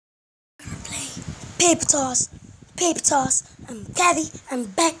Paper toss, paper toss. I'm Gabby. I'm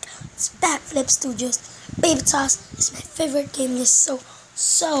back. It's Backflip Studios. Paper toss is my favorite game. Yes, so I'm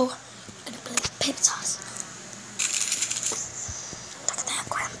gonna play paper toss. Look at that,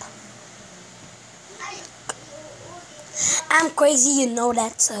 Grandpa. I'm crazy, you know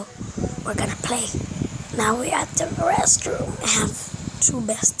that. So we're gonna play. Now we're at the restroom. I have two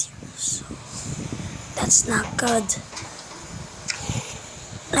best here, so that's not good.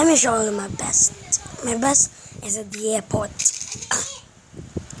 Let me show you my best. My best is at the airport.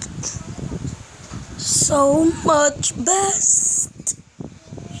 So much best.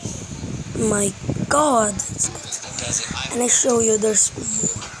 My God. And I show you there's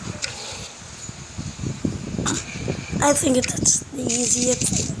more. I think it's the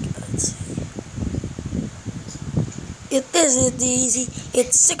easiest. It isn't easy.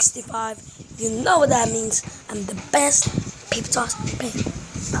 It's 65. You know what that means. I'm the best paper toss player.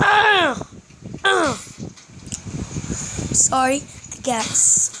 Sorry, I got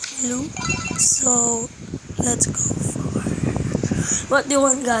flu. So let's go for what do you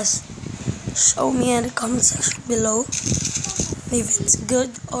want, guys? Show me in the comment section below if it's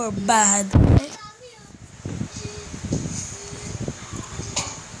good or bad. Okay?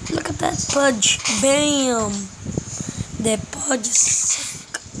 Look at that pudge. Bam! The pudge is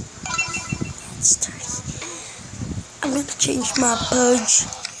sick. It's dirty. I'm gonna change my pudge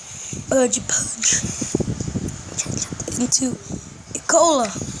into a cola. I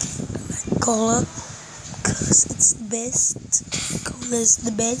like cola because it's the best. Cola is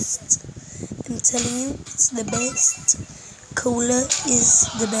the best. I'm telling you, it's the best. Cola is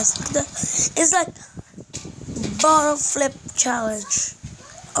the best. It's like bottle flip challenge.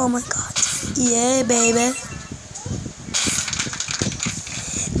 Oh my God. Yeah, baby.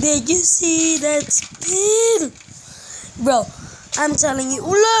 Did you see that spin? Bro, I'm telling you,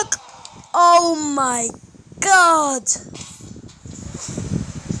 look! Oh my God!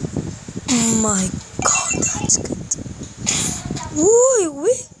 My God, that's good. Woo,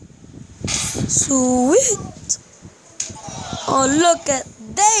 sweet! Oh, look at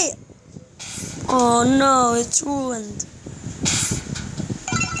that! Oh no, it's ruined.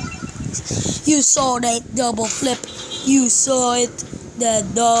 You saw that double flip. You saw it,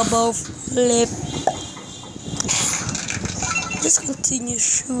 that double flip. Just continue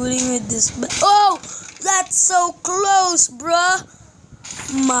shooting with this. Oh, that's so close, bruh.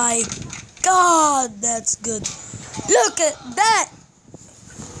 My God, that's good. Look at that.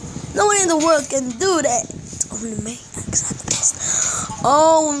 No one in the world can do that. It's only me. Because I'm the best.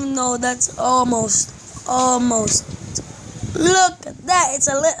 Oh no, that's almost. Look at that. It's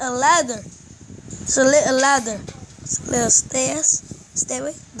a little ladder. It's a little ladder. It's a little stairs.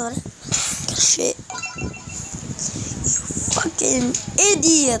 Stairway. No, that. Shit. Fucking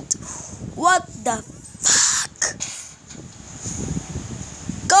idiot. What the fuck?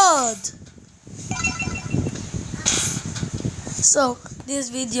 God. So this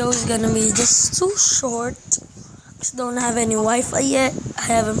video is gonna be just too short. I don't have any Wi-Fi yet. I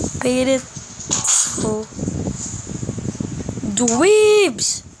haven't paid it. So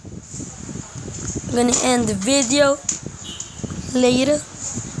dweebs. I'm gonna end the video later.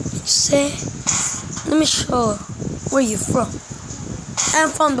 Say, let me show where you from. I'm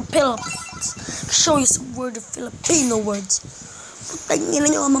from the Philippines. I'll show you some word of Filipino words. Putangin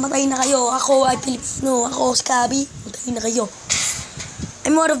nyo, mamatay na kayo. Ako ay Filipino. Ako si Kabi. Mamatay na kayo.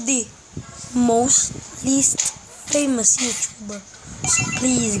 I'm one of the least famous YouTuber. So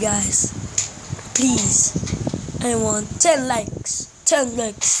please, guys. Please. I want 10 likes. 10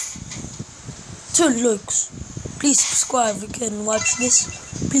 likes. 10 likes. Please subscribe if you can watch this.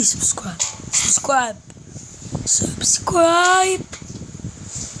 Please subscribe. Subscribe.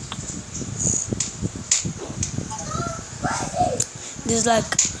 This is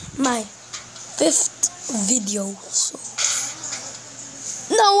like my 5th video, so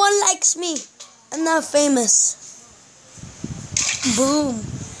no one likes me. I'm not famous. Boom.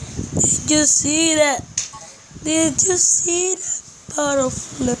 Did you see that? Did you see that bottle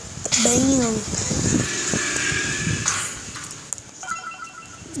flip? Bam.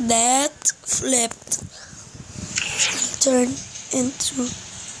 That flipped. Turned into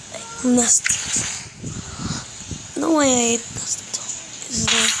a nest. No way I ate nest at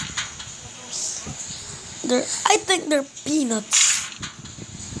all. I think they're peanuts.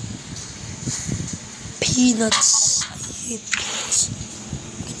 Peanuts. I hate peanuts.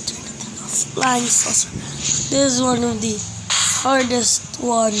 Turn it into a flying saucer. This is one of the hardest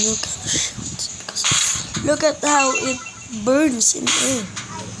one you can shoot. Because look at how it burns in air.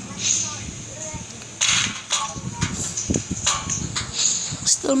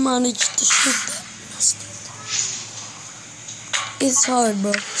 Still managed to shoot that. It's hard,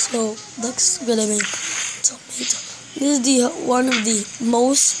 bro. So that's gonna make tomato. This is the one of the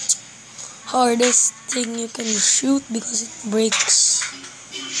most hardest thing you can shoot because it breaks.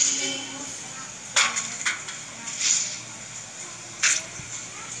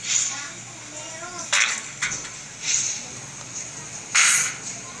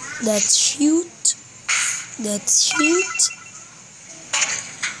 That's shoot. That's shoot.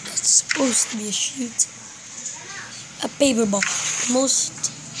 That's supposed to be a shoot. A paper ball. Most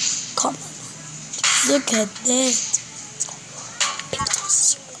common. Look at that.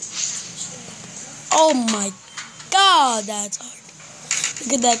 Oh my god, that's hard.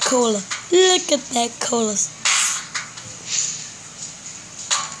 Look at that cola. Look at that cola.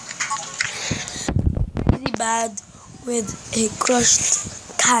 Really bad with a crushed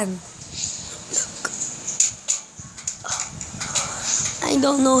can. Look. I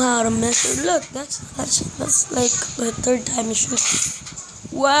don't know how to measure. Look, that's like the third time I shoot.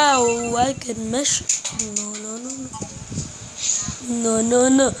 Wow, I can measure. No.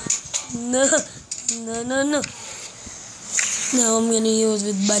 Now I'm gonna use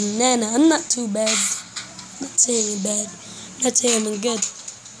with banana. I'm not too bad. Not saying bad. Not saying I'm good.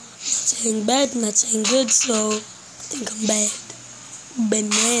 Not saying bad. Not saying good. So I think I'm bad.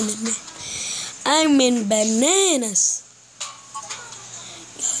 Banana man. I'm in bananas.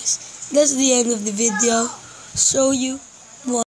 Guys, that's the end of the video. Show you